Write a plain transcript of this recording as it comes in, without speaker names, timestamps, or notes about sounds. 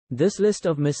This list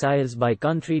of missiles by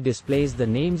country displays the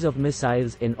names of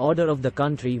missiles in order of the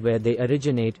country where they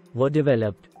originate, were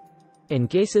developed. In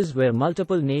cases where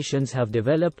multiple nations have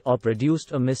developed or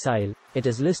produced a missile, it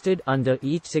is listed under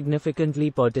each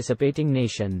significantly participating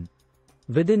nation.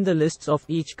 Within the lists of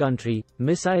each country,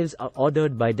 missiles are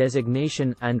ordered by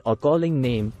designation and/or calling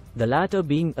name, the latter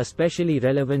being especially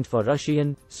relevant for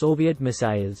Russian, Soviet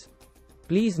missiles.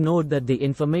 Please note that the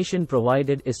information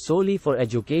provided is solely for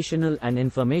educational and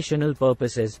informational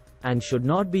purposes, and should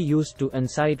not be used to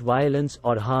incite violence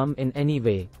or harm in any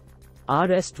way.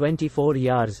 RS-24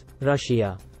 Yars,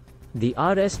 Russia. The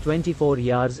RS-24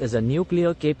 Yars is a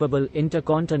nuclear-capable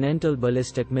intercontinental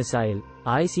ballistic missile,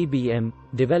 ICBM,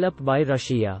 developed by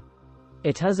Russia.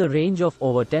 It has a range of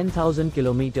over 10,000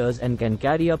 kilometers and can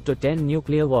carry up to 10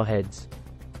 nuclear warheads.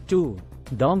 2.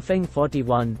 Dongfeng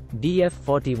 41,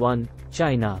 DF-41,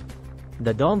 China.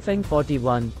 The Dongfeng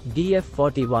 41,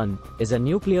 DF-41, is a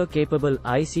nuclear-capable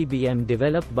ICBM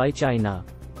developed by China.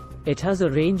 It has a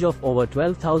range of over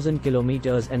 12,000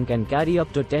 kilometers and can carry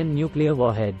up to 10 nuclear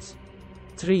warheads.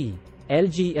 3.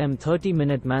 LGM-30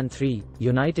 Minuteman III,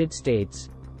 United States.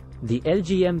 The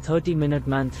LGM-30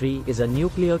 Minuteman III is a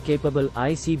nuclear-capable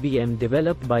ICBM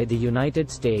developed by the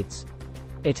United States.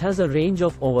 It has a range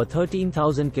of over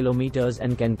 13,000 kilometers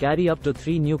and can carry up to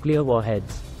 3 nuclear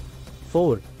warheads.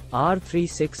 4.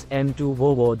 R-36M2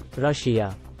 Voevod,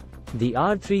 Russia. The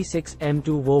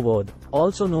R-36M2 Voevod,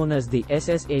 also known as the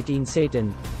SS-18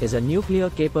 Satan, is a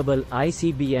nuclear-capable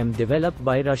ICBM developed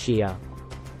by Russia.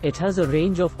 It has a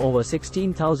range of over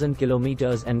 16,000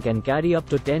 kilometers and can carry up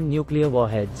to 10 nuclear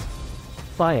warheads.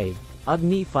 5.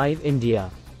 Agni-5 India.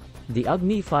 The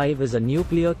Agni-5 is a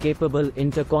nuclear-capable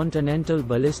intercontinental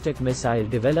ballistic missile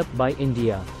developed by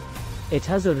India. It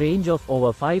has a range of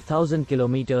over 5,000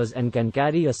 kilometers and can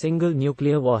carry a single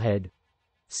nuclear warhead.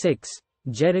 6.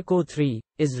 Jericho-3,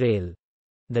 Israel.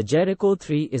 The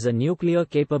Jericho-3 is a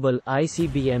nuclear-capable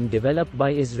ICBM developed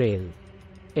by Israel.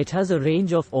 It has a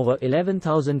range of over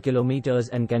 11,000 kilometers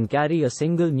and can carry a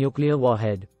single nuclear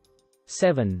warhead.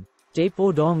 7.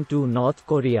 Taepodong-2-North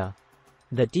Korea.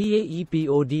 The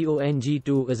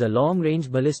Taepodong-2 is a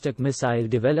long-range ballistic missile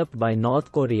developed by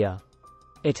North Korea.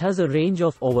 It has a range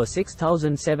of over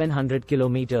 6,700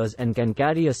 kilometers and can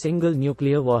carry a single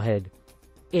nuclear warhead.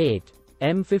 8.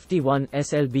 M51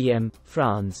 SLBM,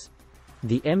 France.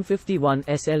 The M51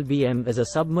 SLBM is a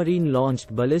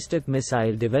submarine-launched ballistic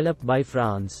missile developed by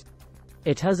France.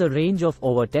 It has a range of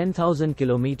over 10,000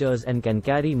 kilometers and can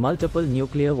carry multiple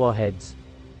nuclear warheads.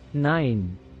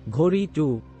 9.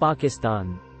 Ghori-2,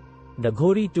 Pakistan. The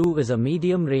Ghori-2 is a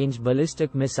medium-range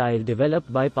ballistic missile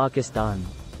developed by Pakistan.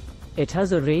 It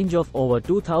has a range of over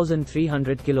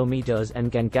 2,300 kilometers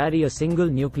and can carry a single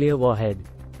nuclear warhead.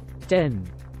 10.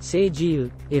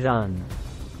 Sejjil, Iran.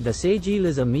 The Sejjil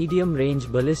is a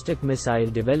medium-range ballistic missile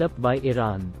developed by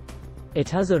Iran. It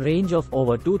has a range of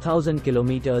over 2,000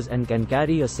 kilometers and can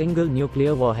carry a single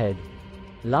nuclear warhead.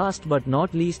 Last but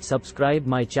not least, subscribe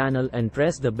my channel and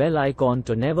press the bell icon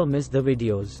to never miss the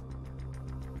videos.